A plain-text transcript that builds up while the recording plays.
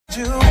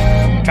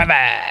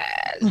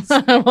Travis.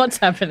 What's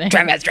happening?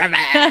 Travis.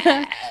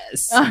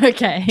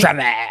 Okay.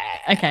 Travis.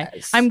 Okay.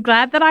 I'm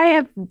glad that I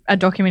have a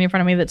document in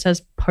front of me that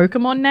says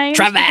Pokemon names.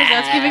 Travis. Because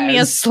that's giving me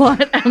a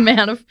slight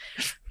amount of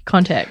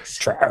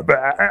context.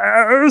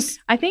 Travis.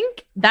 I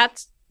think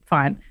that's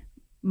fine.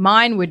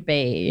 Mine would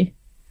be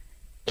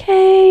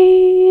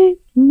Caitlin.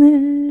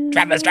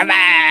 Travis.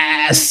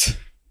 I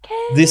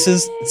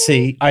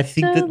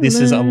think that this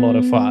is a lot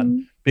of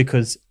fun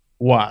because,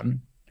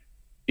 one,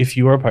 if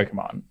you are a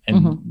Pokemon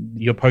and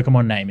your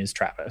Pokemon name is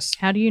Travis.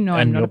 How do you know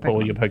I'm not a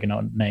Pokemon? Your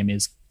Pokemon name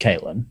is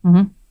Caitlin.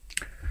 Mm-hmm.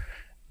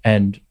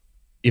 And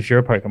if you're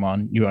a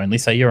Pokemon, you only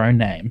say your own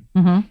name.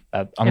 Mm-hmm.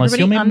 Unless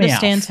you're Everybody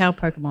understands how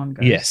Pokemon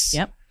goes. Yes.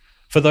 Yep.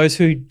 For those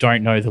who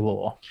don't know the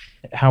law,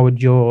 how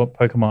would your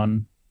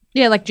Pokemon...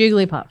 Yeah, like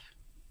Jigglypuff.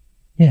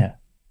 Yeah.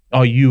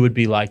 Oh, you would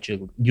be like...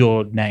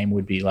 Your name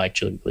would be like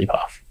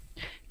Jigglypuff.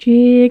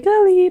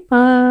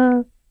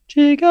 Jigglypuff.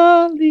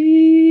 Jigglypuff.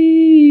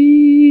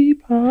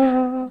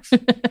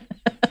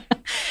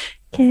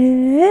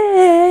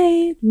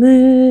 Caitlin.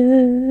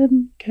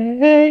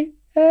 Caitlin.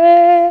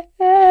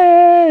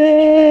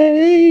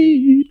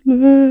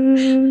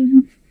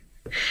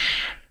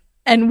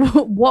 And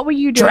what were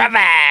you doing?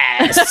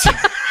 Travis.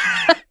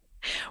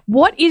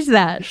 What is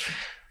that?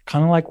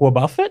 Kind of like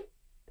Warbuffett.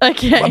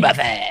 Okay.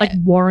 Buffett. Like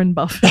Warren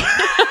Buffett.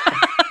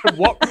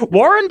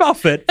 Warren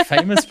Buffett,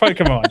 famous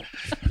Pokemon.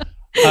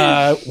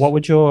 What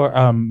would your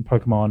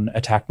Pokemon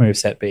attack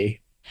moveset be?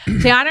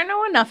 See, I don't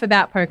know enough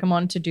about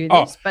Pokemon to do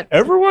this, but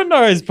everyone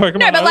knows Pokemon.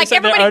 no, but like their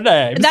own everybody,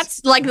 names.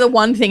 that's like the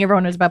one thing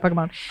everyone knows about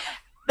Pokemon.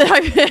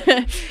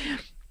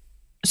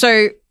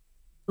 So,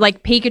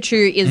 like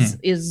Pikachu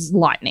is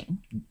lightning.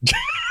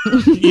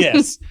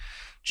 Yes.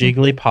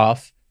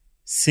 Jigglypuff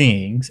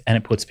sings and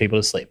it puts people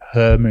to sleep.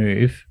 Her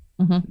move,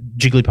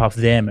 Jigglypuff,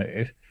 their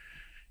move,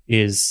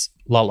 is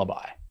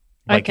lullaby.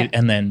 Okay.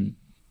 And then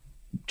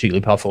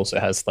Jigglypuff also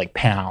has like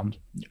pound.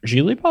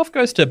 Jigglypuff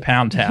goes to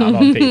Pound Town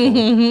on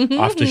people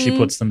after she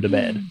puts them to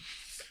bed.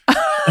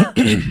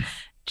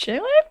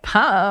 Jigglypuff,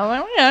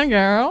 oh yeah,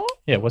 girl.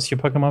 Yeah, what's your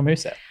Pokemon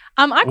moveset?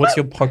 What's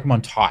your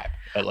Pokemon type,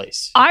 at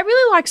least? I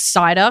really like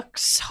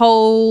Psyduck's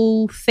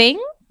whole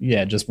thing.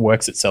 Yeah, just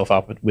works itself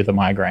up with a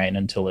migraine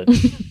until it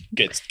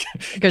gets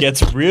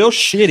real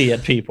shitty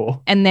at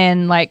people. And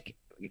then like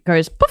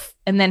goes poof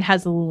and then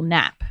has a little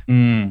nap.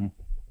 Mm.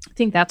 I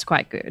think that's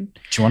quite good.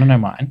 Do you want to know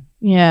mine?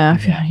 Yeah.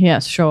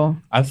 Yes,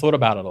 sure. I've thought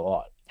about it a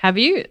lot. Have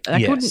you? I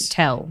Yes. couldn't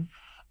tell.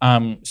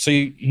 So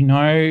you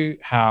know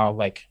how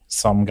like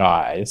some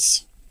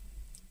guys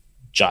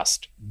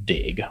just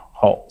dig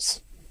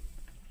holes?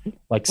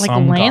 Like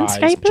some guys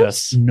landscapers?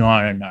 just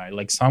no.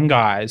 Like some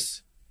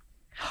guys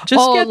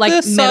just get like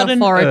the sudden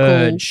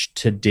metaphorical- urge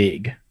to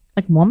dig.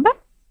 Like Wombat?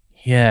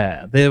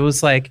 Yeah, there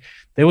was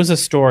a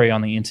story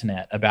on the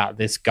internet about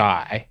this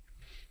guy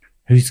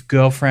whose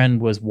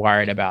girlfriend was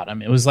worried about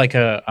him. It was like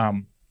it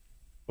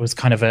was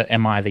kind of a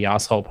 "Am I the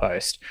asshole?"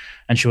 post,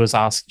 and she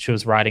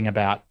was writing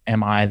about,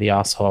 "Am I the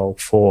asshole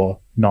for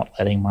not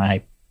letting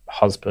my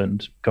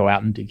husband go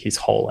out and dig his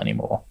hole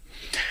anymore?"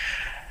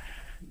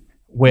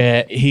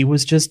 Where he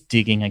was just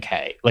digging a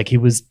cave, like he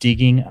was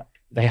digging.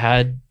 They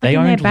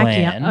owned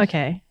land,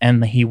 okay,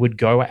 and he would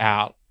go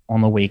out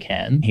on the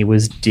weekend. He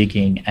was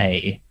digging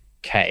a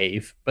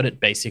cave, but it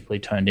basically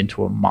turned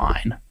into a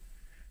mine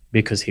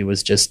because he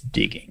was just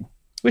digging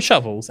with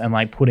shovels and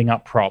like putting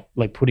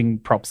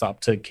props up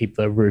to keep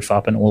the roof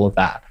up and all of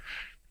that.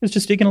 He was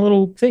just digging a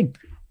little thing.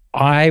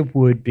 I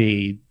would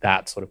be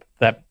that.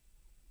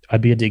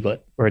 I'd be a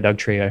Diglett or a Doug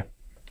Trio.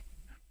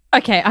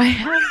 Okay,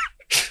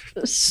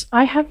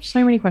 I have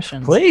so many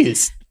questions.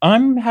 Please,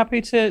 I'm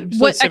happy to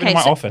sit in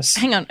my office.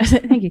 Hang on,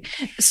 thank you.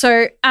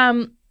 So,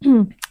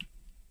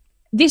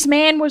 this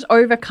man was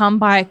overcome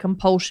by a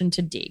compulsion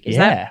to dig. Is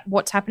that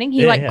what's happening?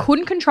 He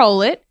couldn't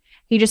control it.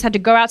 He just had to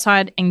go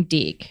outside and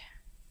dig.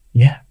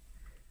 Yeah.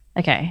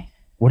 Okay.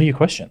 What are your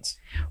questions?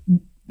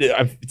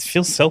 It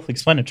feels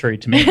self-explanatory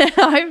to me.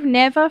 I've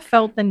never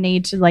felt the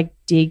need to like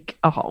dig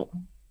a hole.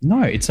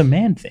 No, it's a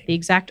man thing. The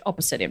exact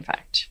opposite, in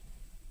fact.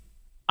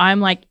 I'm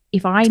like,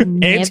 if I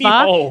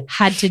never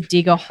had to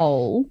dig a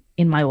hole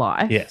in my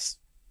life, yes,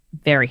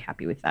 very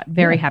happy with that.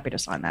 Very happy to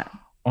sign that.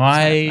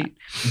 I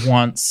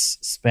once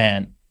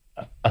spent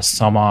a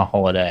summer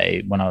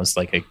holiday when I was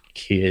like a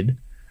kid,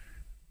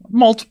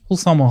 multiple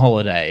summer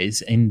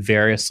holidays in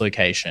various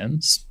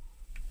locations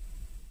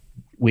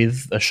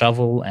with a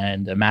shovel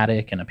and a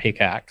mattock and a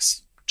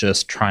pickaxe,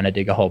 just trying to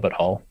dig a hobbit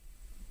hole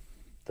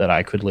that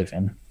I could live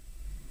in.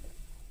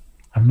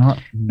 I'm not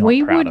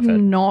we proud of it.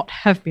 would not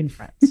have been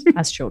friends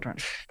as children.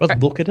 But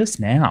look at us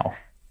now.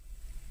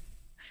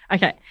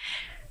 Okay.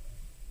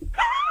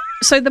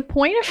 So the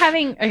point of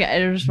having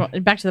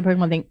back to the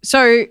Pokemon thing.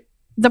 So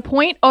the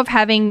point of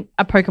having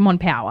a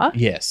Pokemon power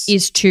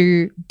is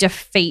to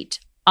defeat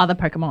other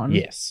Pokemon.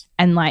 Yes.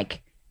 And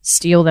like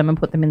steal them and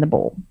put them in the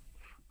ball.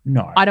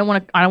 No. I don't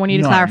want you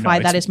to clarify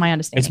that is my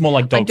understanding. It's more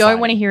like dog I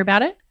don't want to hear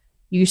about it.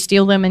 You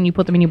steal them and you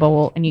put them in your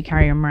ball and you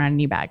carry them around in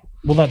your bag.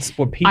 Well, that's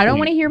what people... I don't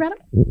want to hear about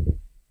it.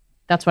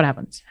 That's what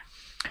happens.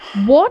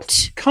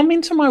 What? Come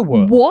into my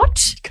world.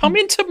 What? Come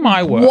into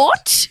my world.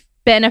 What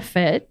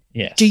benefit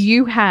do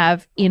you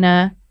have in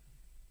a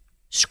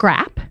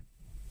scrap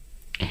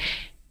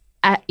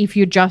if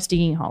you're just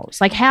digging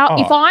holes? Like how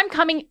if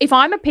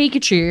I'm a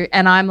Pikachu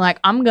and I'm like,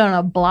 I'm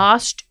gonna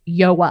blast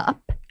yo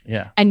up,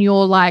 and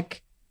you're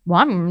like, well,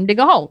 I'm gonna dig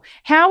a hole.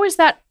 How is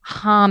that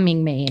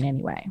harming me in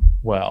any way?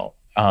 Well,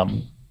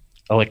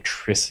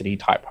 electricity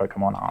type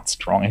Pokemon aren't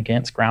strong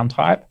against ground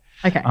type.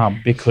 Okay.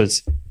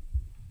 Because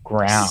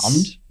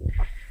ground,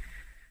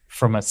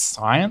 from a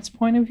science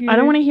point of view, I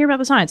don't want to hear about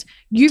the science.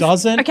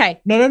 Okay.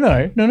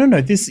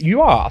 No. This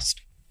you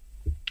asked.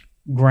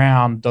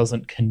 Ground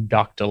doesn't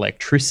conduct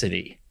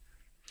electricity.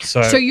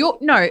 So you're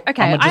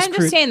I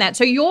understand that.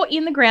 So you're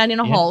in the ground in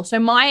a hole, so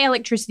my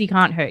electricity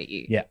can't hurt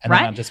you. Yeah, and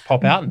right? then I just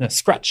pop out and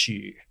scratch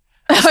you.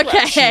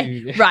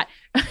 Okay. Right.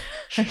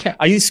 Okay.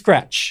 I use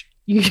scratch.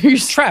 You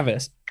use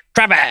Travis.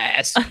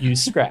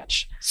 Use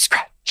scratch.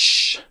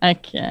 Scratch.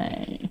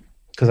 Okay.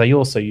 Because I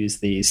also use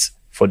these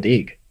for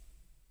dig.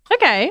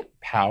 Okay.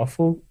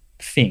 Powerful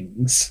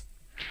things.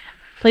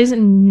 Please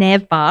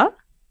never.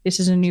 This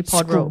is a new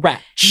pod rule.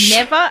 Scratch.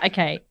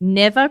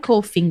 Never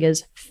call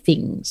fingers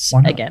things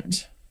Why not? Again.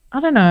 I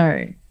don't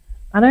know.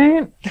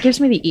 It gives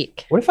me the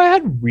ick. What if I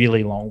had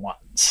really long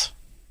ones?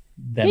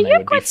 Then you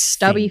have quite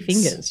stubby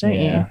fingers, don't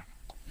you?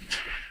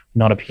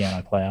 Not a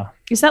piano player.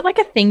 Is that like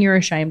a thing you're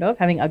ashamed of,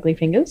 having ugly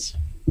fingers?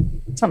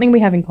 Something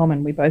we have in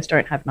common. We both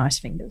don't have nice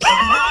fingers.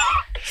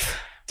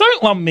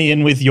 Don't lump me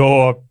in with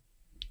your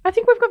I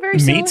think we've got very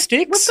meat similar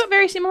sticks. We've got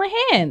very similar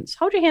hands.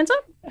 Hold your hands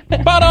up.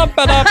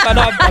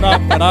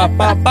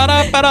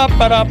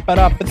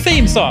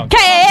 Theme song.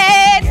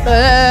 Caitlin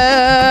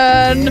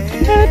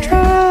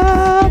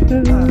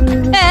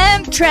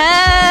and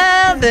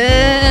Travis.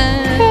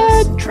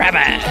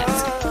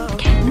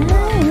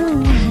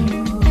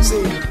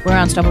 We're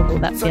unstoppable.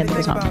 That's the end of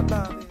the song.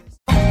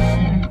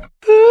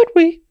 Could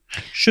we?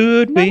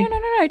 Should we?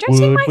 No. Don't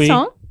sing my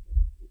song.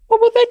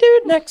 What will they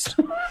do next?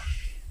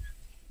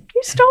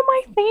 You stole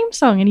my theme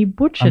song and you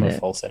butchered I'm a it.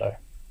 falsetto.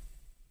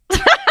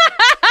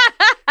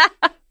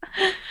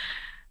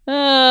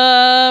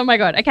 Oh my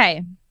God.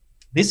 Okay.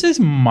 This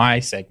is my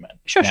segment.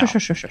 Sure.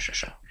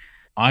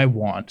 I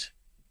want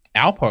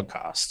our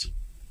podcast,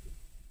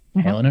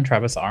 Helen and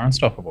Travis Are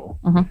Unstoppable,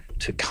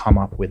 to come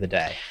up with a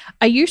day.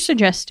 Are you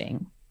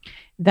suggesting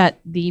that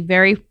the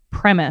very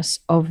premise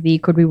of the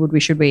Could We, Would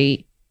We, Should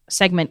We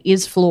segment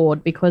is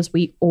flawed because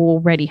we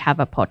already have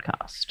a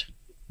podcast?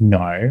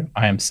 No,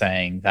 I am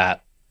saying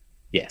that,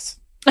 yes.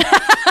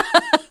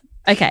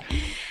 Okay.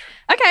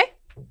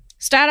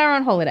 Start our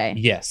on holiday.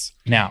 Yes.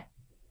 Now,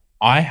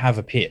 I have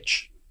a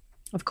pitch.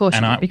 Of course,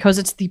 because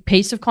it's the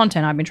piece of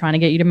content I've been trying to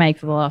get you to make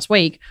for the last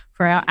week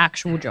for our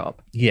actual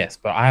job. Yes,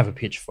 but I have a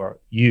pitch for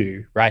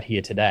you right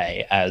here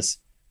today as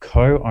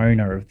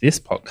co-owner of this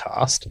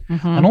podcast.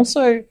 And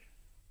also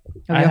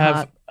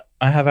I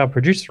have our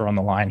producer on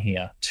the line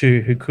here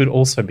too, who could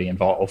also be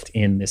involved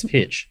in this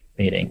pitch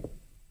meeting.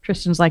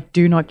 Tristan's like,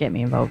 do not get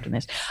me involved in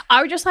this.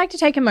 I would just like to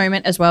take a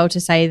moment as well to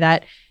say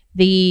that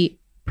the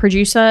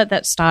producer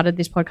that started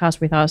this podcast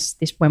with us,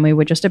 when we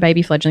were just a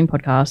baby fledgling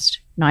podcast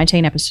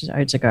 19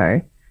 episodes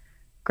ago,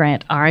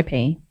 Grant,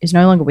 RIP, is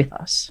no longer with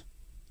us.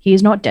 He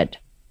is not dead.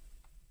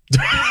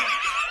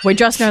 We're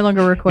just no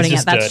longer recording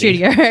at that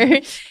studio.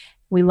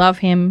 We love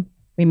him.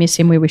 We miss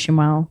him. We wish him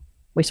well.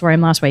 We saw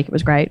him last week. It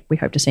was great. We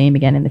hope to see him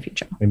again in the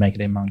future. We make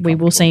it uncomfortable. We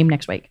will see him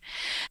next week.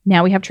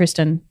 Now we have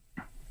Tristan,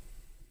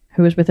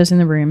 who is with us in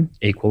the room.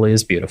 Equally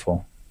as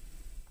beautiful.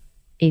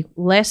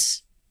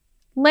 Less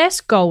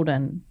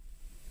golden.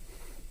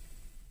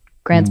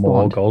 Grant's more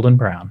blonde. golden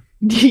brown.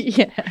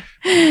 Yeah.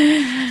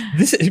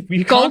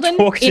 You golden can't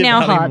talk in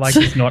our about him hearts.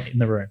 like he's not in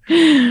the room.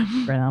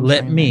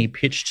 Let me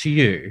pitch to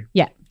you.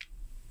 Yeah.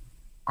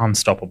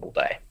 Unstoppable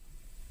Day.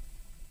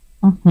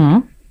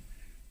 Mm-hmm.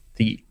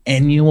 The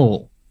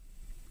annual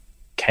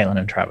Kaylin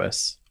and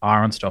Travis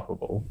Are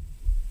Unstoppable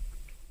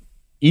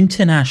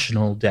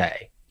International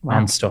Day. Wow.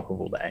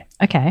 Unstoppable Day.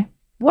 Okay.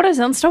 What is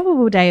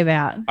Unstoppable Day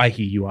about? I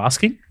hear you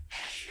asking.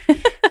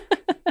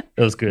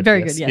 That was good.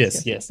 Very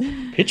yes, good. Yes.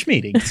 Pitch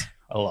meetings.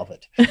 I love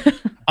it.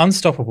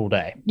 Unstoppable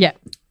Day. Yeah.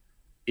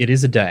 It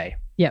is a day.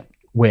 Yep.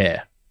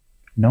 Where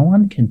no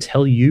one can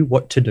tell you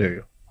what to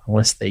do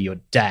unless they're your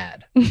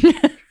dad.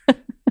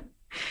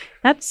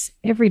 That's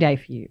every day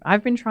for you.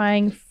 I've been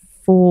trying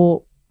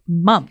for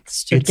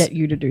months to get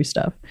you to do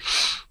stuff.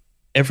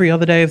 Every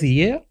other day of the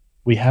year,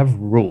 we have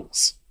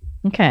rules.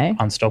 Okay.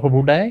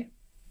 Unstoppable Day,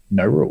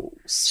 no rules.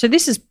 So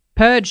this is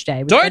Purge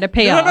Day with better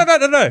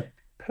PR. No.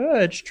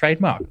 Purge,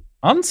 trademark.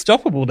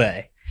 Unstoppable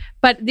Day.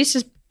 But this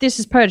is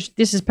Purge.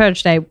 This is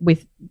Purge Day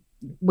with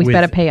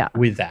better PR.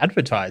 With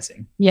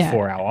advertising. Yeah.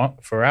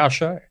 For our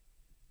show.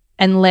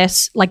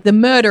 Unless, like, the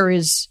murder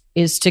is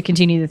to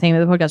continue the theme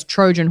of the podcast,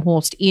 Trojan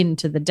horsed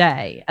into the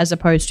day as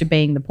opposed to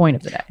being the point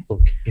of the day.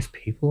 Look, if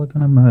people are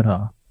going to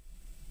murder,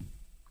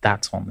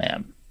 that's on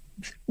them.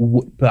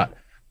 But,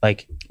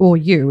 like... Or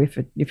you, if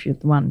you're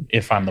the one...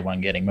 If I'm the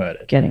one getting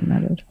murdered. Getting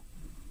murdered.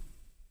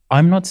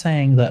 I'm not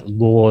saying that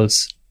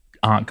laws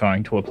aren't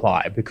going to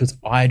apply because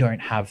I don't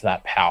have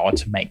that power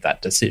to make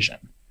that decision.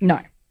 No.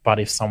 But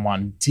if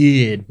someone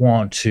did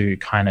want to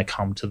kind of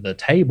come to the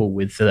table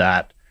with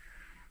that,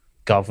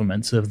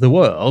 governments of the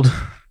world,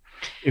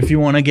 if you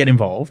want to get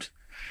involved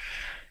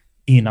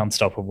in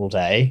Unstoppable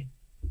Day,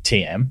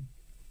 TM,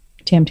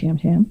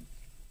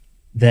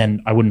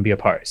 then I wouldn't be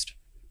opposed.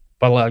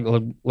 But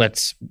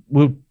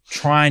we'll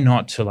try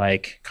not to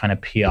like kind of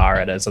PR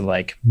it as a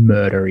like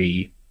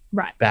murdery,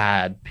 right,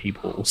 bad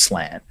people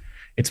slant.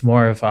 It's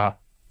more of a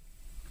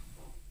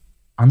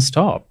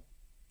unstop.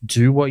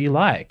 Do what you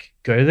like.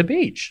 Go to the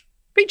beach.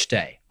 Beach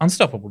day.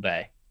 Unstoppable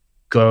day.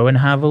 Go and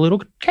have a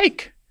little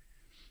cake.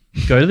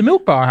 Go to the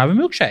milk bar. Have a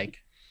milkshake.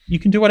 You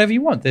can do whatever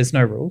you want. There's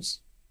no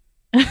rules.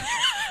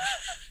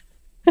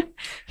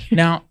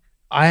 Now,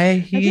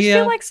 I just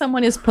feel like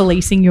someone is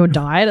policing your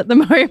diet at the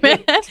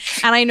moment.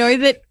 And I know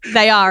that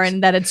they are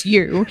and that it's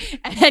you.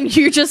 And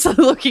you just are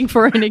looking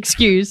for an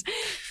excuse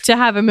to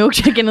have a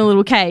milkshake and a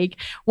little cake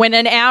when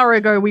an hour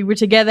ago we were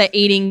together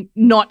eating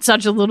not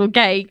such a little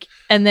cake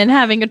and then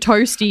having a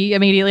toasty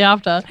immediately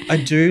after. I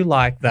do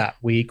like that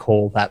we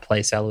call that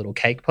place our little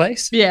cake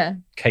place. Yeah.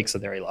 Cakes are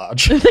very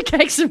large. The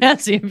cake's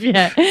massive,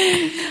 yeah.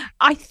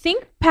 I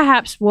think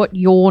perhaps what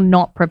you're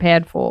not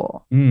prepared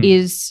for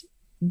is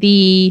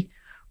the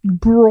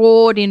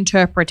broad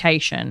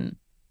interpretation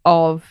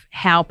of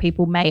how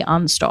people may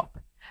unstop.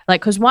 Like,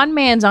 because one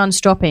man's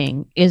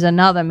unstopping is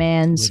another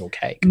man's little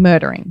cake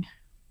murdering.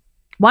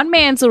 One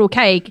man's little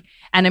cake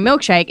and a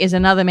milkshake is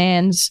another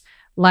man's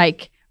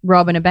like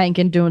robbing a bank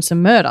and doing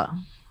some murder.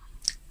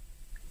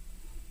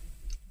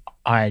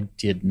 I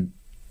didn't.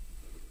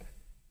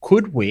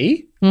 Could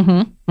we?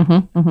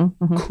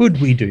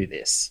 Could we do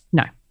this?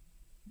 No.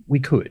 We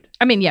could.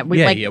 I mean, yeah.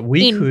 We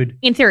could.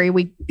 In theory,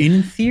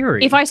 In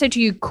theory. if I said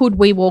to you, could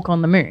we walk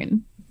on the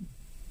moon?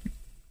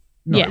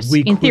 No, yes. we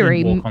In couldn't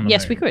theory, walk on the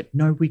yes, moon. we could.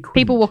 No, we couldn't.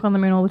 People walk on the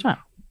moon all the time.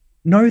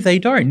 No, they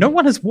don't. No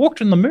one has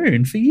walked on the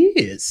moon for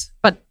years.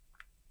 But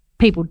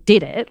people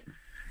did it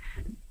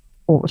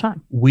all the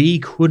time. We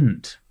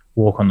couldn't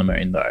walk on the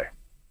moon, though.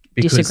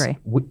 Disagree.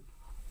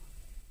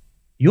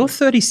 You're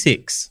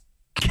 36.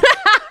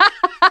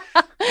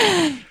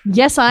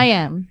 Yes, I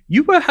am.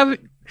 You were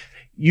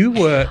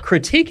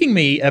critiquing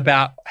me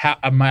about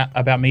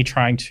me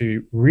trying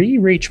to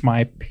reach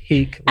my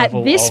peak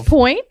level. At this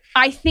point,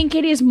 I think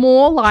it is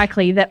more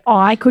likely that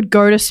I could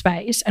go to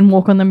space and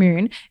walk on the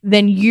moon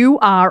than you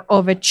are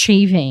of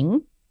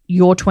achieving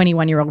your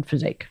 21-year-old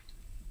physique.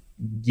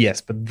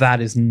 Yes, but that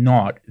is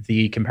not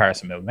the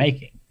comparison we're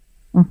making.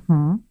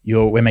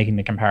 We're making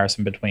the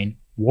comparison between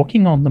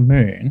walking on the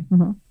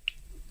moon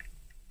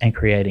and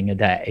creating a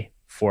day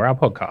for our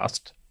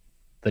podcast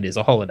that is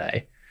a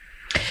holiday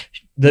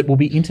that will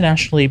be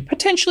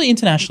potentially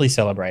internationally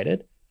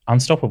celebrated,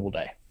 Unstoppable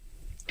Day.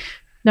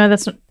 No,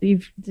 that's not.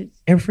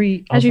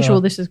 Every as usual,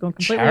 this has gone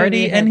completely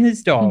charity over and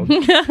his dog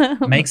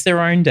makes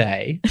their own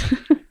day.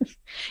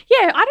 Yeah,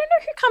 I don't know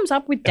who comes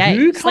up with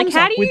days. Like,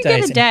 how do you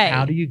get a day?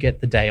 How do you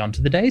get the day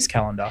onto the days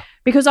calendar?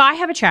 Because I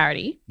have a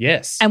charity.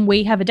 Yes. And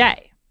we have a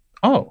day.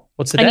 Oh,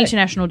 what's the day? An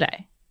international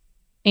day.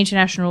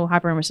 International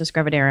Hyperemesis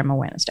Gravidarium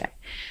Awareness Day.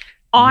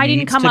 I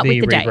didn't come up with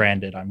the day.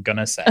 Rebranded, I'm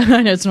gonna say. No,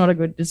 it's not a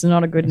good name. It's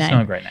not a great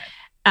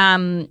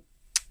name.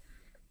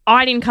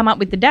 I didn't come up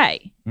with the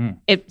day.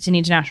 It's an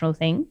international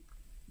thing.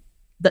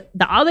 The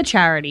other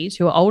charities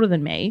who are older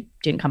than me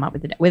didn't come up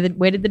with the day.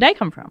 Where did the day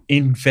come from?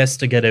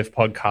 Investigative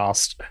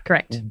podcast.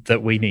 Correct.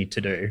 That we need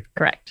to do.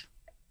 Correct.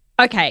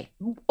 Okay.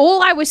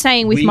 All I was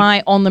saying with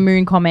my on the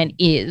moon comment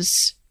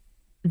is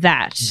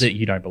that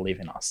you don't believe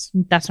in us.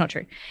 That's not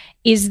true.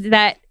 Is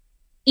that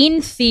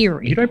in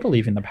theory, you don't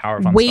believe in the power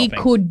of unstopping. We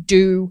could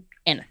do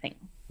anything.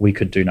 We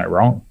could do no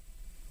wrong.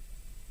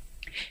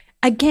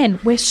 Again,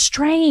 we're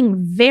straying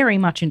very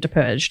much into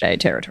Purge Day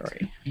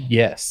territory.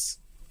 Yes.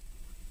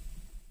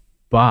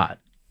 But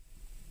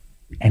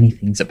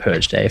anything's a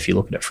Purge Day if you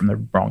look at it from the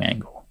wrong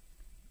angle.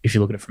 If you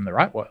look at it from the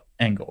right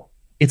angle,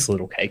 it's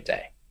Little Cake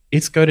Day.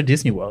 It's Go to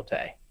Disney World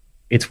Day.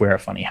 It's Wear a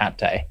Funny Hat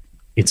Day.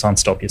 It's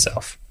Unstop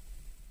Yourself.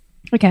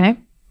 Okay.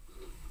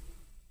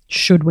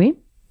 Should we?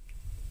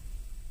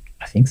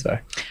 I think so.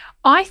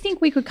 I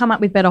think we could come up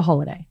with a better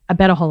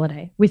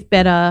holiday with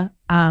better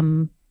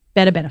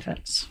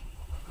benefits.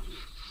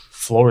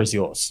 Floor is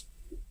yours.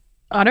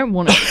 I don't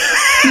want it.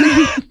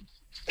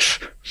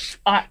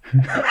 I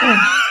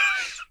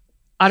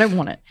don't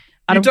want it.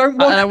 I don't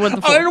want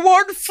the floor. I don't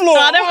want the floor.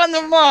 I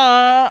don't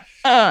want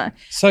the floor.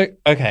 So,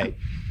 okay.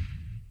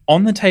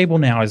 On the table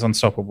now is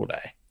Unstoppable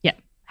Day. Yeah.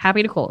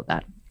 Happy to call it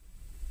that.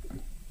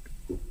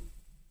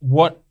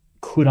 What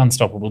could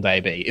Unstoppable Day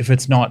be if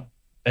it's not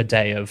a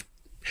day of...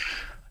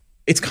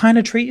 It's kind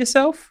of treat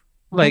yourself.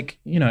 Like,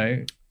 you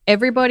know...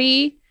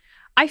 Everybody...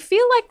 I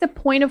feel like the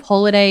point of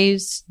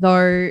holidays,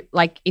 though,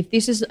 like if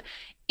this is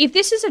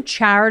a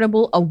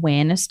charitable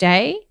awareness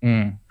day,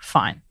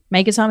 fine.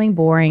 Make it something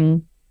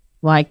boring.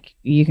 Like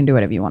you can do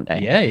whatever you want day.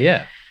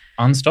 Yeah.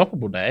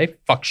 Unstoppable Day,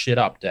 fuck shit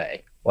up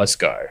day. Let's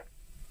go.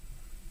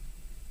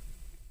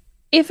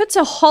 If it's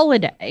a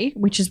holiday,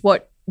 which is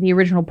what the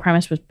original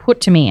premise was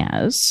put to me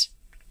as,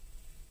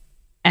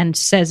 and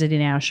says it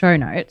in our show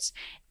notes,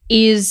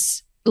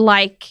 is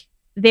like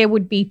there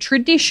would be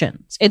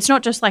traditions. It's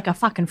not just like a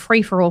fucking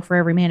free-for-all for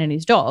every man and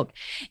his dog.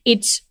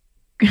 It's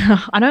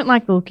I don't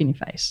like the look in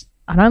your face.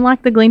 I don't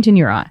like the glint in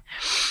your eye.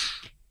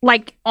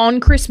 Like on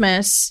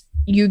Christmas,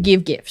 you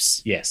give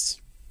gifts. Yes.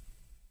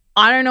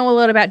 I don't know a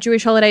lot about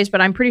Jewish holidays,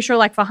 but I'm pretty sure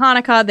like for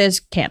Hanukkah, there's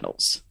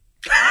candles.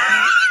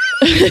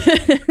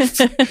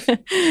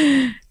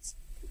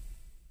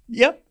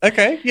 Yep.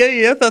 Okay.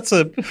 Yeah. That's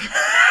a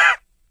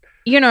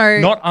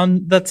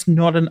that's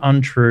not an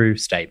untrue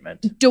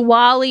statement.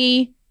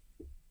 Diwali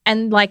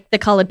and like the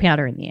colored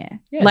powder in the air.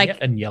 Yeah, like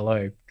and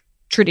yellow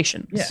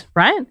traditions,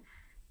 right?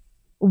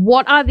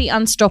 What are the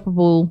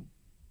unstoppable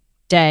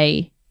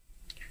day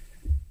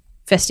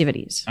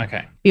festivities?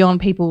 Okay.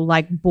 Beyond people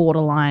like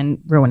borderline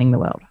ruining the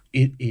world.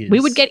 It is. We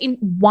would get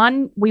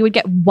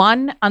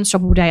one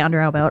unstoppable day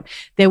under our belt.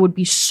 There would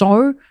be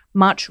so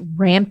much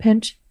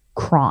rampant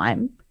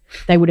crime,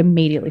 they would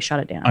immediately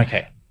shut it down.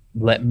 Okay.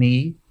 Let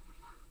me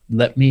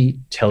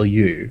tell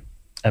you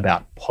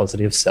about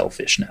positive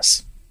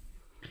selfishness.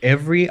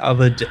 Every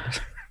other day.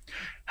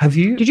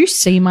 Did you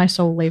see my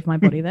soul leave my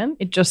body then?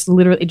 It just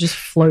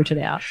floated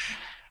out.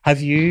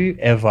 Have you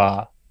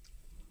ever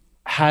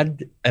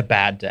had a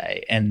bad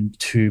day and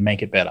to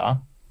make it better,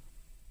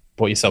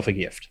 bought yourself a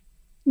gift?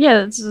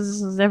 Yeah, this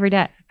is every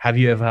day. Have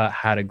you ever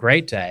had a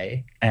great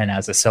day and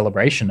as a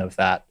celebration of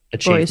that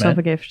achievement,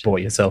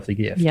 bought yourself a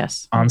gift?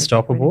 Yes.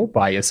 Unstoppable,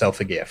 buy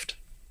yourself a gift.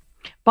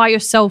 Buy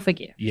yourself a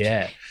gift.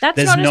 Yeah. That's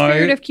not a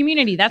spirit of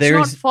community. That's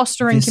not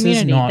fostering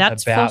community.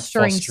 That's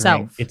fostering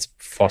self. It's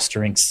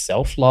fostering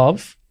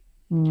self-love,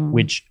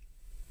 which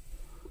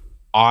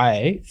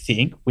I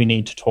think we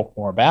need to talk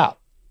more about.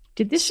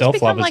 Did this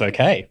self-love is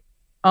okay?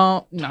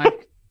 Oh, no.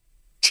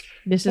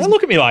 Don't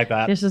look at me like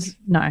that. This is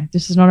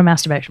not a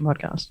masturbation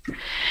podcast.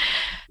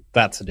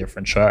 That's a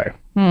different show.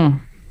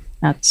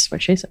 That's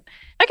what she said.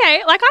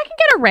 Okay, like I can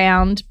get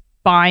around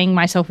buying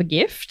myself a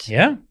gift.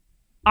 Yeah.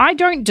 I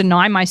don't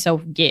deny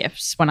myself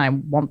gifts when I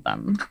want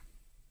them.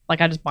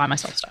 Like I just buy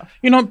myself stuff.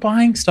 You're not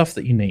buying stuff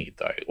that you need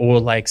though, or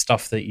like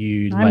stuff that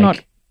you I'm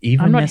like.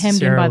 I'm not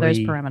hemmed in by those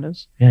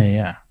parameters.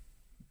 Yeah.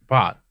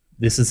 But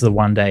this is the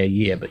one day a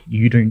year, but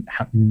you don't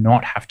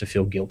not have to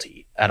feel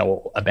guilty at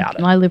all about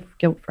it. I live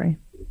guilt-free.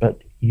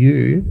 But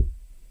you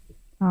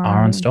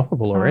are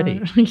unstoppable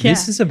already. Yeah.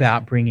 This is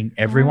about bringing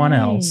everyone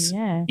else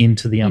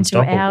into the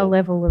unstoppable. Into our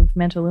level of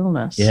mental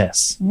illness.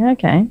 Yes. Yeah,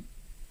 okay.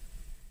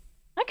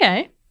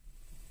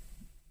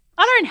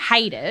 I don't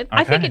hate it.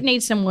 I think it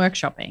needs some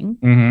workshopping.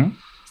 Mm-hmm.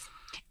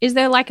 Is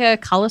there like a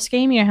color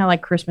scheme? You know how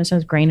like Christmas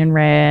has green and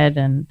red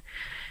and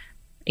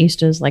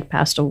Easter's like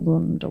pastel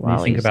and Diwali.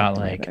 You think about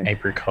like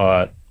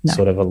apricot,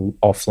 sort of a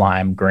off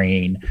lime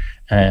green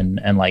and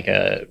like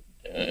a...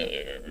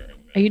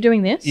 Are you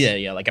doing this?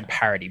 Yeah, like a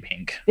parody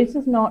pink. This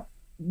is not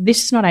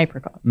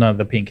apricot. No,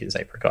 the pink is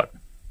apricot.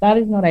 That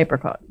is not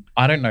apricot.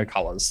 I don't know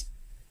colours.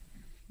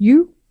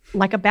 You,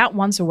 like about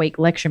once a week,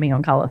 lecture me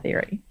on colour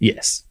theory.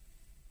 Yes.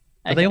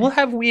 Okay. But they all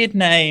have weird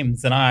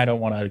names and I don't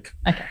want to...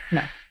 Okay,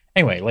 no.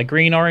 Anyway, like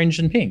green, orange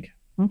and pink.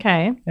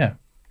 Okay. Yeah.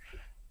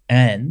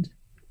 And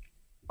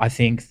I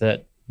think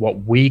that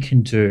what we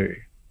can do...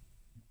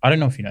 I don't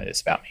know if you know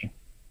this about me.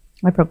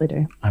 I probably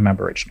do. I'm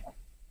Aboriginal.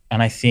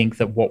 And I think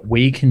that what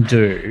we can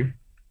do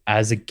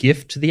as a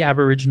gift to the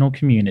Aboriginal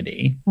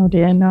community... Oh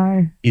dear,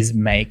 no. ...is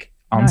make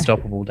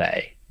Unstoppable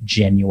Day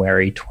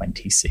January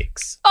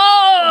 26.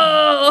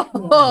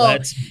 Oh!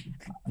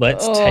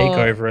 Let's take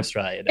over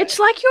Australia Day. It's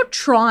like you're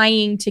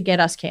trying to get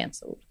us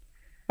cancelled.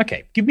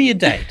 Okay, give me a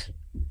date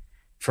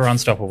for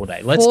Unstoppable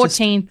Day.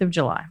 14th of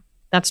July.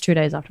 That's 2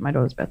 days after my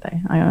daughter's birthday.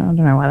 I don't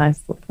know why that's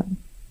the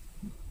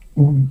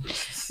thing.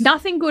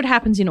 Nothing good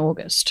happens in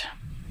August.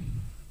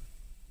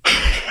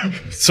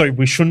 So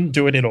we shouldn't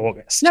do it in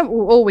August. No,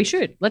 or we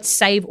should. Let's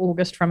save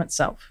August from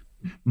itself.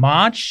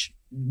 March,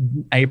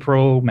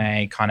 April,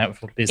 May, kind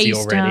of busy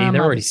Easter, already.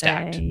 They're already Mother's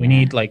stacked. Day, We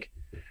need like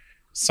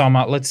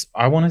summer.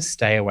 I want to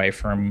stay away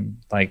from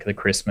like the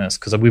Christmas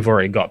because we've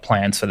already got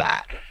plans for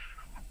that.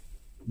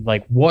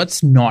 Like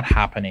what's not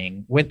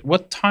happening?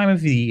 What time of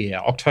the year?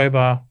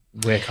 October,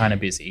 we're kind of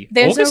busy.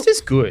 August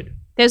is good.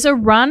 There's a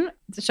run.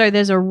 So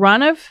there's a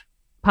run of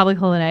public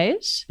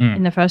holidays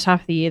in the first half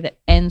of the year that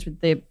ends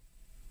with the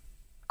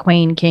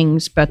Queen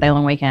King's birthday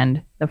long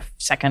weekend, the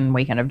second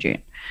weekend of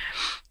June.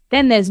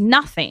 Then there's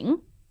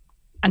nothing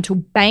until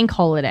bank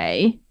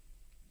holiday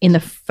in the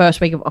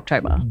first week of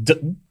October.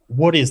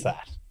 What is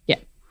that? Yeah.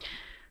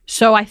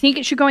 So I think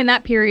it should go in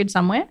that period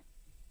somewhere,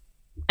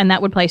 and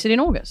that would place it in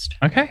August.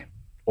 Okay.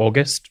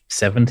 August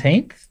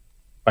 17th?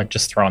 I'd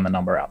just throwing the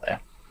number out there.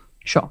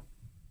 Sure.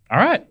 All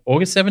right.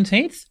 August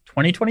 17th,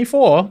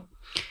 2024.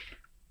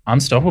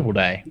 Unstoppable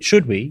Day.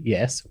 Should we?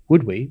 Yes.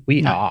 Would we?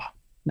 We are.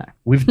 No.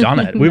 We've done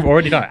it. We've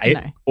already done it.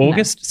 No.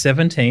 August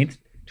 17th,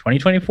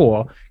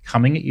 2024,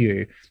 coming at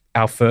you.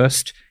 Our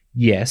first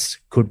yes.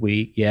 Could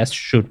we? Yes.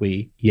 Should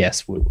we?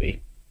 Yes. Would we?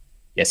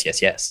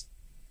 Yes.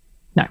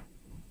 No.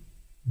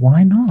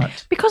 Why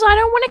not? Because I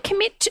don't want to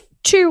commit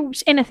to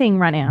anything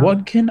right now.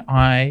 What can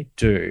I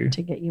do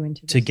to get you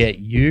into this? to get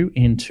you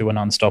into an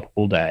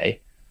unstoppable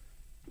day?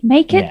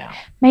 Make now?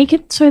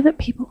 it so that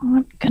people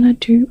aren't gonna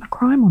do a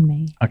crime on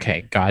me,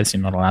 Okay, guys,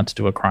 you're not allowed to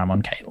do a crime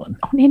on Caitlin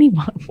on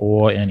anyone.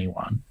 or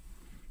anyone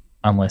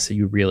unless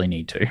you really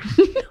need to.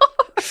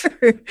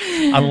 No.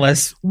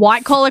 Unless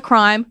White collar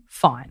crime,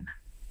 fine.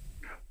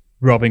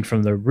 robbing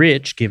from the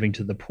rich, giving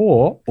to the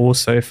poor,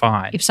 also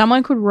fine. If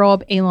someone could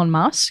rob Elon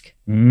Musk,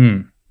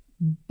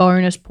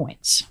 bonus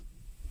points.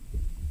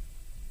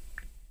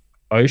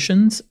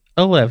 Ocean's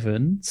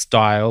 11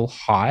 style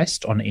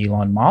heist on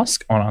Elon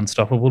Musk on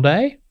Unstoppable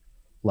Day.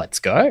 Let's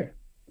go.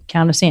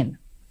 Count us in.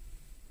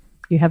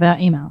 You have our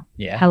email.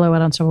 Yeah.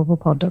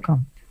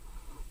 hello@unstoppablepod.com.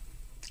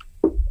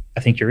 I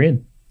think you're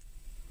in.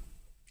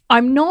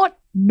 I'm not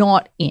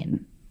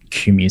in.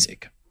 Cue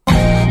music.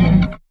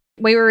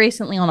 We were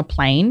recently on a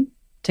plane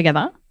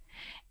together,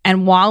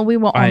 and while we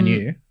were on... I and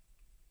you.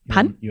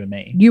 Pardon? You and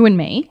me. You and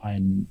me.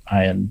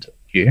 I and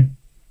you.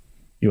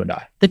 You and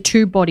I. The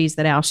two bodies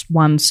that our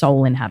one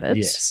soul inhabits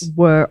Yes.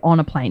 were on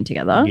a plane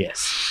together.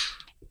 Yes.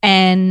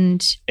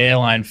 And...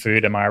 Airline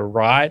food, am I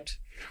right?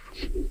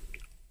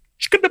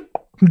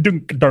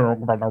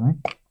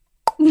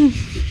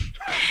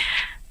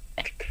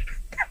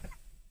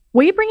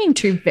 We're bringing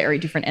two very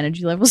different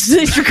energy levels to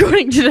this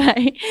recording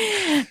today.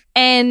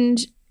 And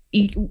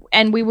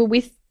we were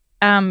with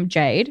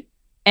Jade,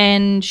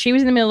 and she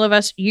was in the middle of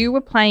us. You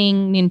were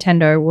playing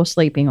Nintendo or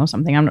sleeping or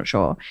something, I'm not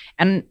sure.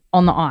 And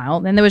on the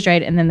aisle, then there was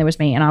Jade, and then there was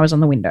me, and I was on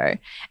the window.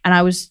 And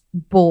I was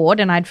bored,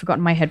 and I'd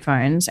forgotten my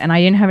headphones, and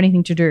I didn't have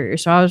anything to do.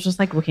 So I was just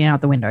like looking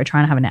out the window,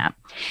 trying to have a nap.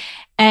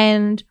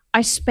 And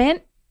I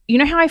spent, you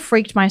know how I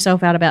freaked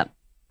myself out about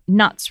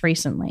nuts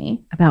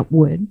recently, about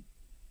wood.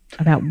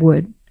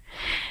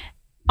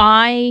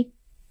 I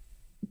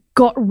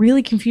got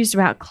really confused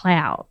about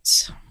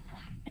clouds.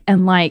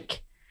 And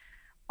like,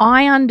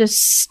 I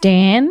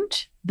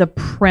understand the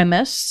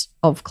premise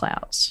of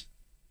clouds,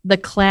 the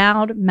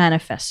cloud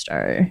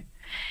manifesto.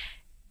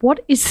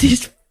 What is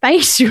this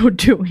face you're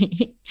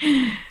doing?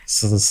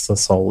 So this is the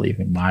soul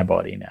leaving my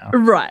body now.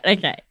 Right.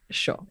 Okay.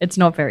 Sure. It's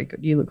not very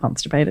good. You look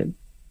constipated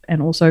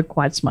and also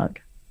quite smug.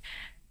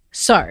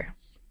 So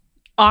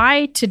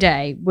I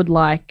today would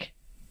like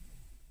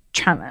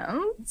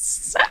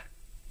challenge.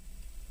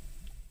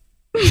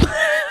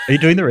 Are you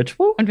doing the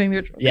ritual? I'm doing the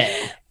ritual. Yeah.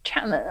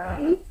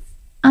 Challenge.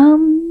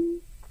 I'm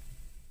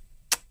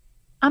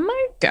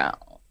a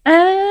girl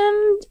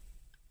and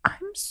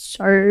I'm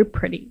so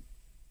pretty.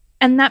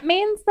 And that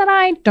means that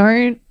I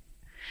don't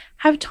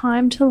have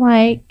time to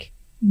like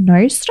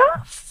know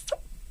stuff.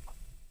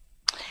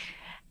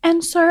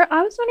 And so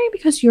I was wondering,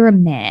 because you're a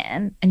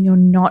man and you're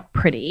not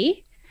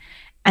pretty,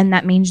 and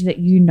that means that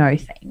you know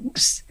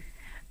things,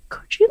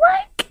 could you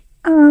like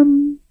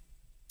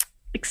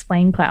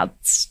explain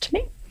clouds to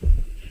me?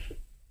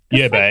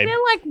 Yeah, babe. I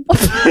feel like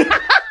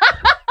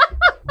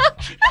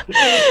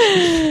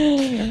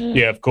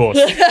Yeah, of course.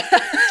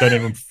 Don't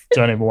even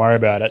worry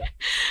about it.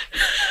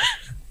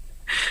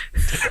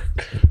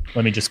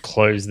 Let me just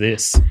close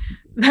this.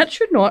 that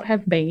should not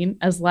have been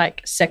as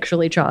like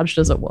sexually charged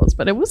as it was,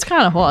 but it was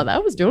kind of hot. I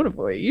was doing it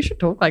for you. You should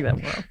talk like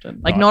that more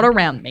often. Like not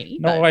around me.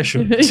 No, I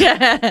shouldn't.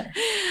 Yeah.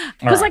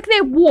 Because like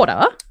they're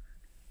water.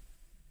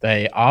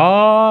 They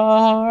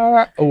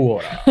are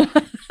water.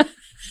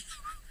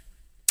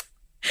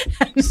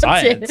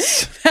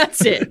 Science.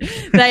 That's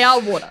it. They are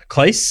water.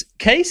 Case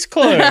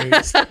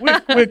closed.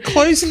 We're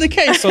closing the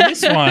case on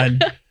this one.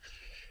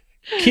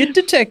 Kid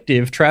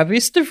detective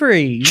Travis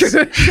DeVries.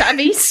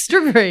 Travis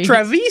DeVries.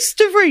 Travis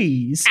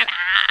DeVries.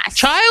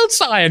 Child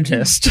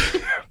scientist.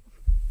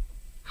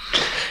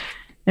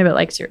 No, but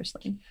like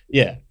seriously.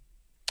 Yeah.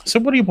 So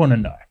what do you want to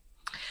know?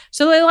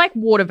 So they're like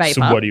water vapor.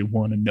 So what do you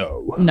want to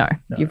know? No,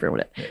 you've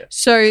ruined it. Yeah.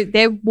 So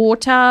they're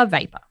water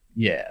vapor.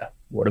 Yeah,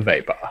 water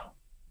vapor.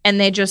 And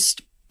they're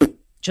just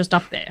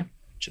up there.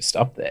 Just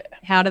up there.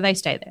 How do they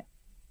stay there?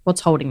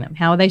 What's holding them?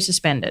 How are they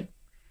suspended?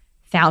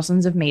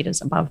 Thousands of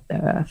meters above the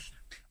earth.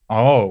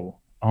 Oh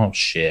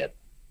shit.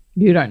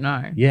 You don't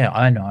know. Yeah,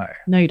 I know.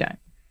 No, you don't.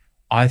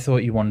 I thought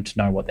you wanted to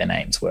know what their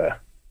names were.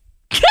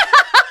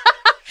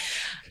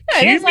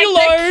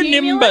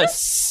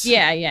 Cumulonimbus.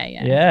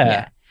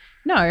 Yeah.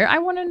 No, I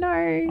want to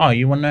know. Oh,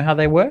 you want to know how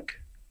they work?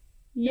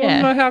 You want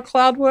to know how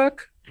cloud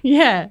work?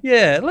 Yeah.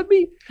 Yeah, let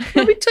me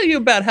tell you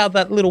about how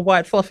that little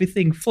white fluffy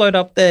thing float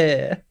up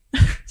there.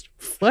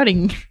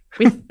 Flirting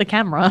with the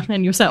camera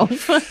and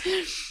yourself.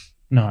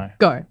 No.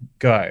 Go.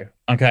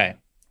 Okay.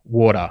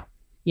 Water.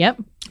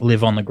 Yep.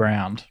 Live on the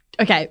ground.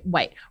 Okay,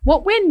 wait.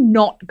 What we're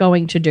not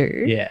going to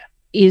do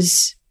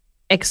is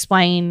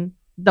explain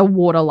the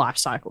water life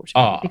cycle to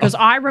me, because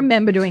I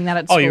remember doing that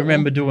at school. Oh, you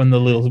remember doing the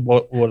little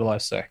water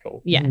life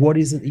cycle? Yeah. What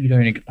is it that you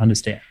don't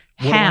understand?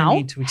 What do I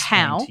need to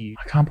explain to you?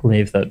 I can't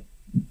believe that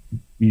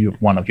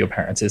one of your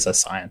parents is a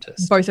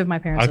scientist. Both of my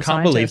parents are scientists. I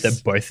can't believe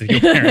that both of your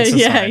parents are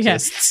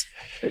scientists.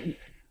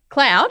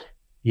 Cloud?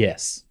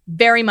 Yes.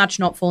 Very much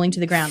not falling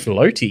to the ground.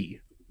 Floaty.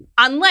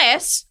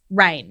 Unless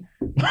rain.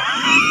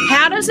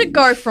 How does it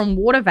go from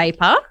water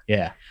vapor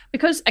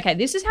Because, okay,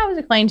 this is how it was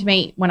explained to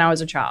me when I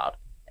was a child.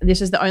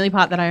 This is the only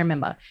part that I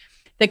remember.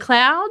 The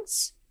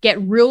clouds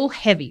get real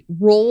heavy.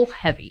 Real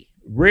heavy.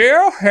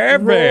 Real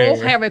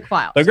heavy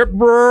clouds. They get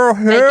real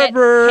They get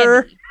heavy.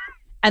 heavy.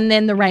 And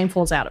then the rain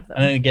falls out of them.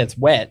 And then it gets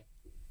wet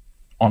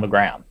on the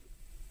ground.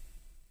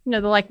 You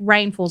know, the like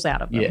rain falls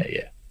out of them.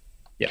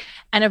 Yeah.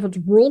 And if it's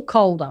real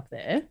cold up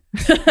there,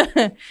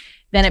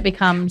 then it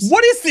becomes...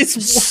 What is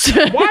this?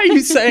 Why are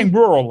you saying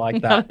rural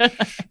like that?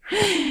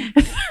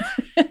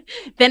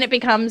 Then it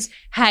becomes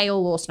hail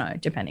or snow,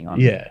 depending on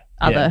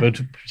Other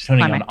but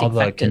depending on climatic other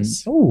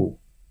factors.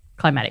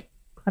 Climatic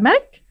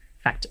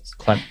factors.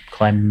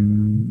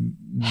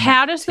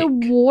 How does the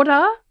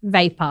water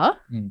vapor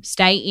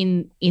stay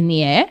in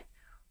the air?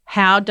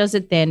 How does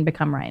it then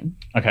become rain?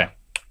 Okay.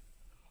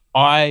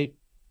 I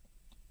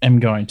am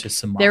going to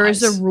surmise. There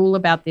is a rule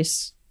about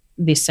this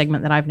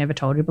segment that I've never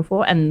told you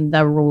before, and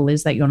the rule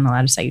is that you're not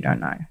allowed to say you don't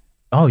know.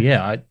 Oh,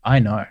 yeah, I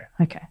know.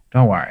 Okay.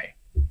 Don't worry.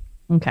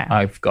 Okay.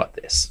 I've got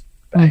this,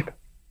 babe.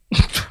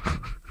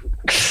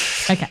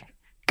 Okay,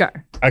 go.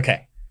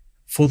 Okay.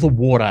 For the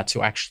water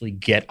to actually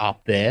get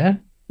up there,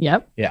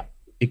 Yep. yeah,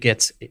 it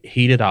gets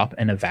heated up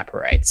and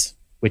evaporates,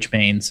 which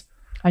means...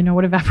 I know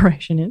what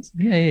evaporation is.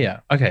 Yeah.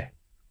 Okay.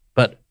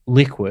 But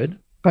liquid...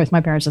 Both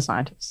my parents are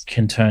scientists.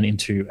 ...can turn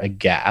into a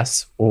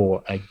gas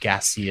or a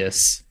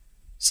gaseous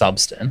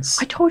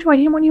substance. I told you I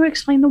didn't want you to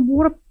explain the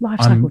water life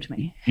cycle to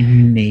me. You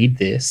need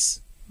this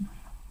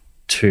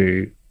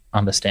to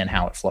understand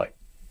how it floats.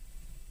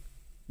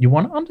 You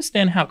want to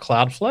understand how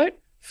cloud float?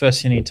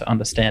 First, you need to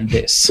understand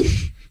this.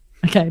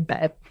 Okay,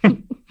 babe.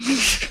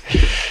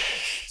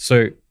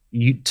 So,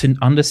 to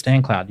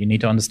understand cloud, you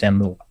need to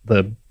understand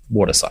the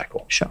water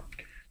cycle. Sure.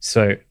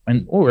 So,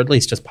 or at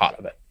least just part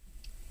of it.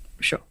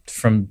 Sure.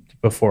 From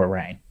before it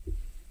rain.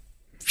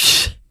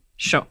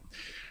 Sure.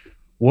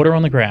 Water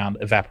on the ground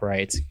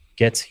evaporates,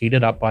 gets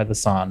heated up by the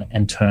sun,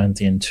 and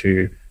turns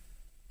into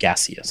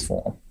gaseous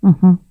form.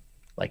 Mm-hmm.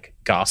 Like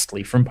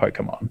Ghastly from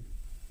Pokemon.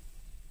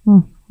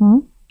 Mm-hmm.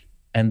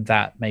 And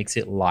that makes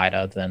it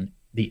lighter than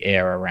the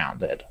air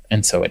around it.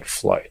 And so it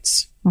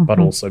floats. Mm-hmm. But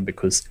also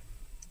because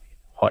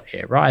hot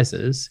air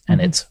rises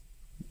and it's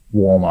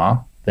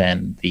warmer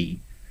than the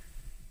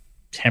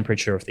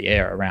temperature of the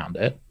air around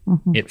it,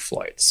 it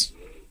floats.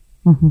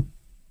 Mm-hmm.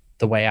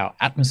 The way our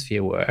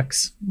atmosphere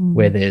works,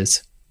 where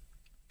there's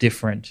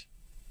different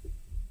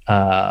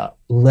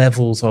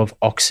levels of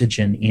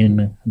oxygen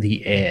in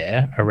the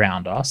air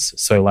around us.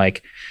 So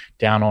like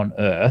down on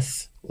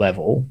Earth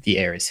level, the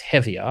air is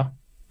heavier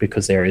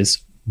because there is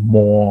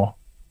more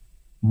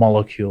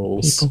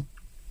molecules.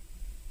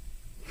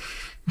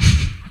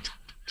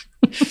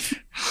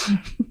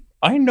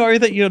 I know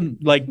that you're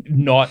like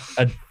not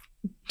a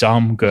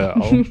dumb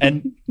girl,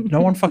 and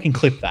no one fucking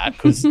clip that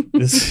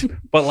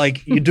but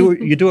like you do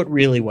it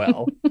really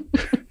well.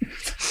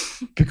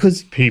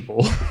 Because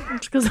people.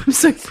 It's because I'm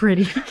so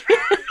pretty.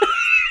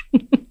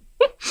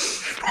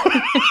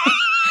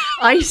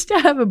 I used to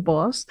have a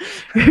boss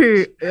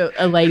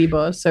a lady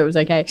boss, so it was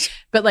okay.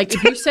 But like,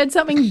 if you said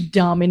something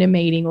dumb in a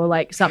meeting, or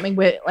like something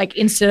where, like,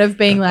 instead of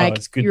being like,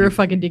 "You're a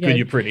fucking dickhead," good,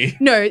 you're pretty.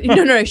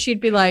 No,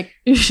 she'd be like,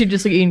 she'd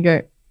just look at you and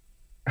go,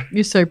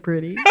 "You're so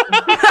pretty,"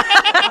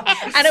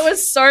 and it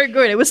was so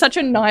good. It was such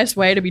a nice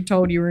way to be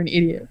told you were an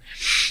idiot.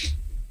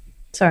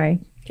 Sorry,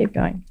 keep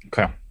going.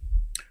 Okay,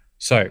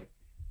 so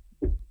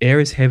air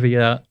is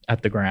heavier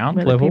at the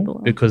ground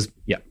level because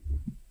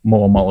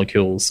more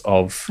molecules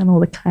of and all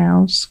the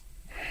cows.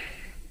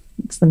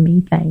 It's the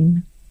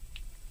methane.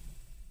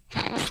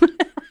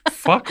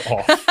 Fuck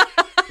off.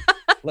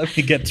 Let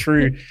me get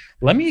through.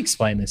 Let me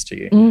explain this to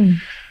you.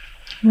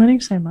 Learning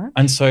so much.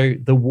 And so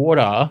the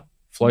water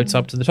floats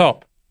up to the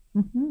top.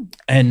 Mm-hmm.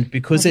 And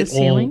because Like it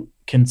all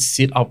can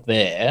sit up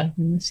there.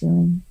 In the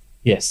ceiling.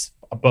 Yes,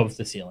 above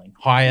the ceiling.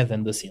 Higher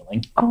than the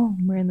ceiling. Oh,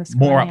 we're in the sky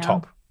more now. up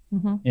top.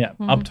 Mm-hmm. Yeah,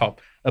 up top.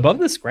 Above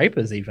the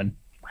scrapers even.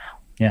 Wow.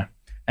 Yeah.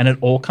 And it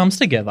all comes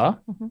together.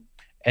 Mm-hmm.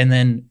 And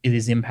then it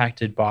is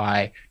impacted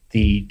by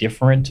the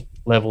different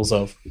levels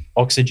of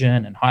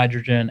oxygen and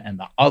hydrogen and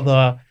the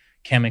other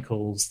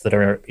chemicals that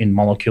are in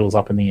molecules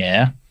up in the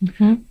air.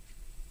 Mm-hmm.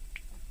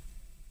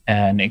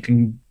 And it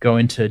can go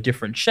into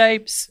different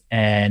shapes,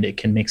 and it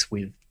can mix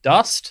with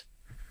dust.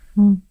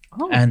 Oh,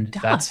 and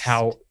dust. That's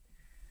how,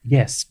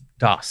 yes,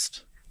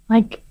 dust.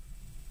 Like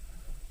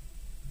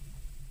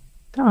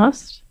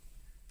dust?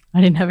 I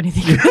didn't have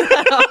anything.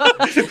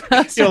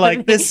 You're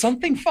like, there's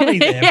something funny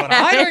there, but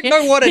I don't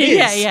know what it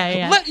is.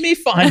 Yeah. Let me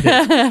find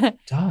it.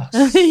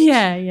 Dust.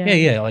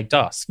 Yeah, like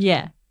dust.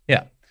 Yeah.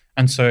 Yeah.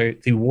 And so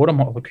the water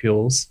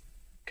molecules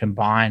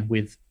combine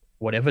with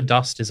whatever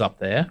dust is up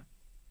there,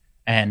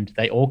 and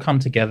they all come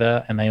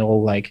together and they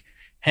all like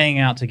hang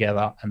out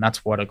together, and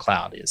that's what a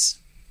cloud is.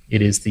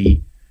 It is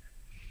the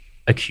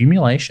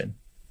accumulation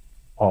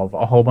of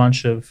a whole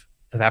bunch of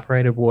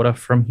evaporated water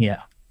from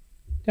here,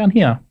 down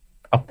here,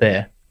 up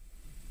there.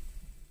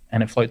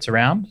 And it floats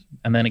around,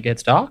 and then it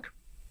gets dark,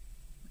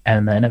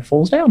 and then it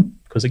falls down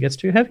because it gets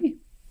too heavy.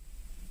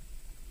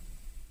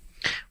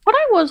 What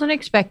I wasn't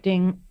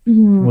expecting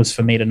was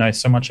for me to know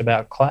so much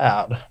about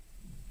cloud.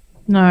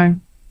 No.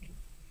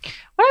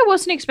 What I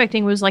wasn't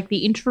expecting was like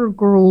the integral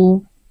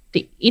role.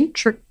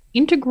 Integral?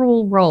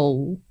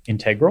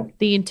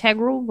 The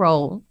integral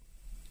role.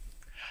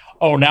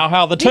 Oh, now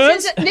how the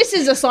turns... This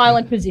is a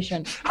silent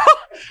position.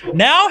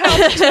 Now how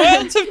the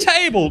turns of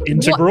table.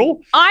 Integral?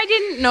 What? I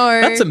didn't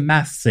know. That's a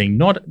math thing,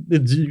 not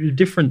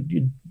different.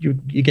 You're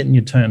getting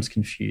your terms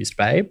confused,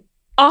 babe.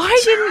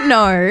 I didn't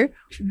know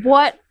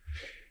what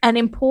an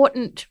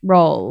important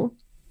role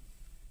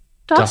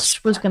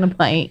dust was going to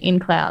play in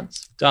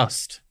clouds.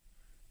 Dust.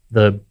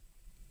 The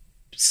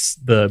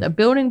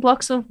building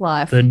blocks of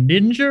life. The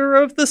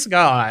ninja of the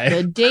sky.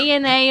 The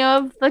DNA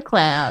of the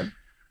cloud.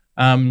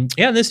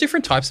 Yeah, there's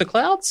different types of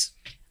clouds.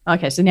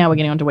 Okay, so now we're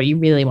getting on to what you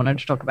really wanted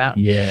to talk about.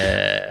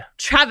 Yeah.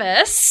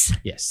 Travis.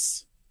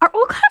 Yes. Are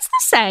all clouds the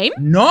same?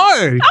 No.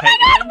 Oh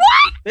my God,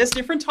 what? There's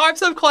different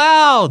types of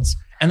clouds.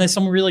 And there's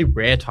some really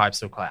rare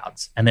types of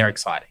clouds. And they're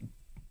exciting.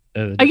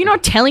 Are you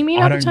not telling me?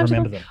 I don't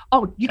remember them.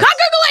 Oh, you can't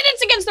Google it.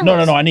 It's against the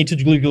rules. No. I need to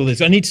Google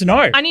this. I need to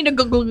know. I need to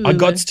Google I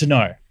got to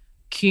know.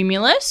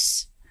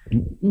 Cumulus,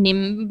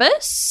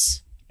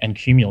 nimbus, and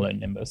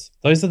cumulonimbus.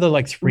 Those are the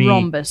like three.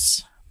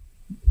 Rhombus.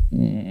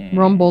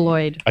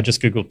 Rhomboloid. I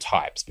just Googled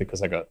types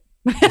because I got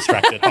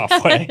distracted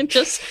halfway.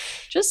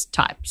 just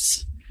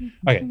types.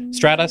 Okay.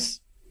 Stratus,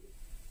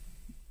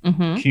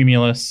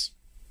 cumulus,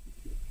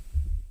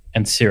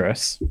 and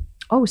cirrus.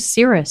 Oh,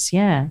 cirrus,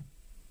 yeah.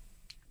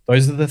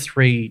 Those are the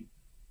three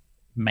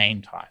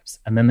main types.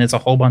 And then there's a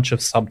whole bunch of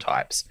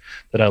subtypes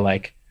that are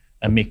like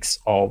a mix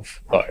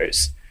of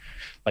those.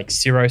 Like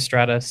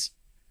cirrostratus,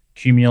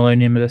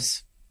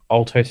 cumulonimbus,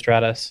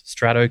 altostratus,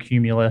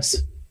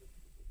 stratocumulus,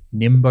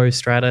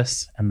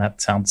 nimbostratus, and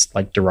that sounds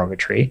like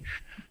derogatory.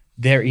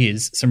 There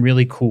is some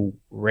really cool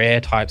rare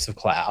types of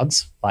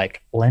clouds,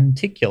 like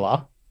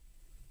lenticular,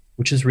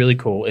 which is really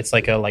cool. It's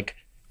like a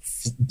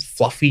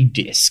fluffy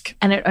disc.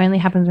 And it only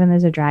happens when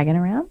there's a dragon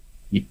around?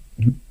 Yeah.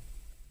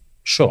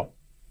 Sure.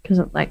 Because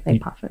they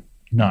puff it.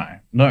 No,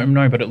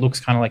 but it looks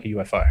kind of like a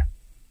UFO.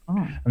 Oh.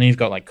 And then you've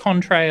got like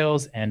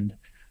contrails and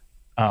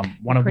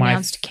one of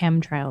pronounced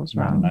chemtrails,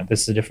 right? No,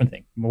 this is a different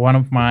thing. One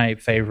of my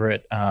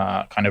favorite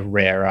kind of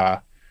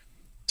rarer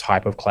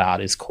type of cloud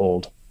is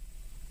called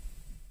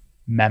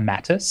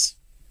mammatus.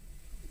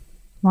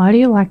 Why do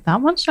you like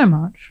that one so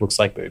much? Looks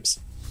like boobs.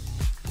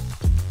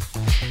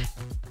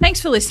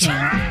 Thanks for listening.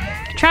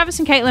 Travis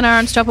and Caitlin Are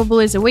Unstoppable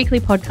is a weekly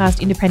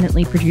podcast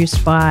independently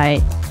produced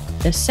by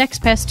the sex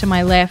pest to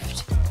my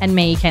left and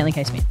me, Caitlin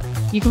K. Smith.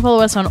 You can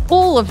follow us on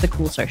all of the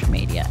cool social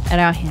media at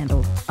our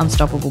handle,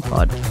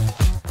 UnstoppablePod.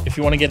 If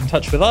you want to get in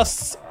touch with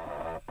us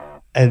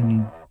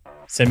and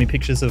send me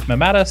pictures of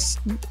mammatus,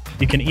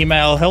 you can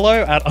email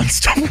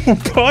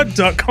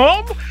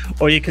hello@unstoppablepod.com,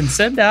 or you can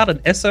send out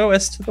an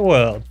SOS to the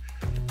world.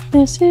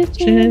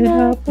 Message in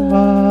a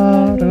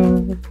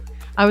bottle.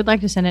 I would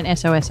like to send an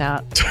SOS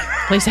out.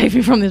 Please save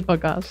me from this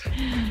podcast.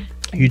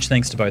 Huge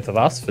thanks to both of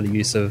us for the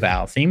use of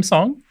our theme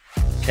song,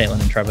 Caitlin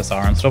and Travis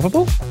Are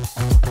Unstoppable,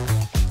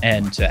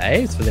 and to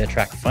A's for their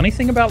track Funny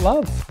Thing About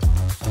Love.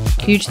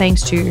 Huge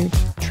thanks to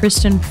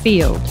Tristan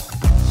Field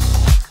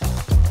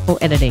for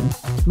editing,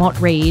 Mott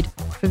Reed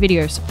for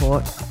video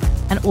support,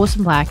 and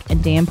Awesome Black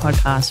and DM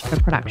Podcast for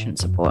production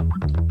support.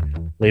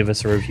 Leave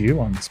us a review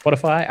on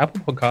Spotify,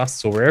 Apple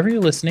Podcasts, or wherever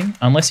you're listening,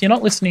 unless you're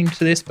not listening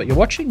to this, but you're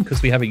watching,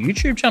 because we have a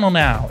YouTube channel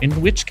now,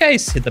 in which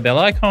case, hit the bell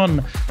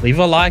icon, leave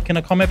a like and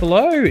a comment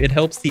below. It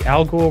helps the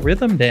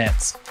algorithm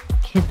dance.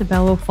 Hit the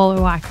bell or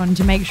follow icon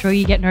to make sure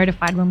you get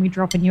notified when we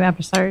drop a new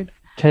episode.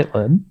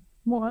 Caitlin,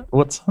 what?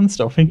 What's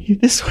unstopping you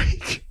this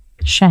week?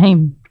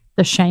 Shame.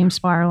 The shame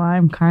spiral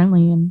I'm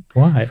currently in.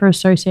 Why? For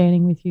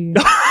associating with you.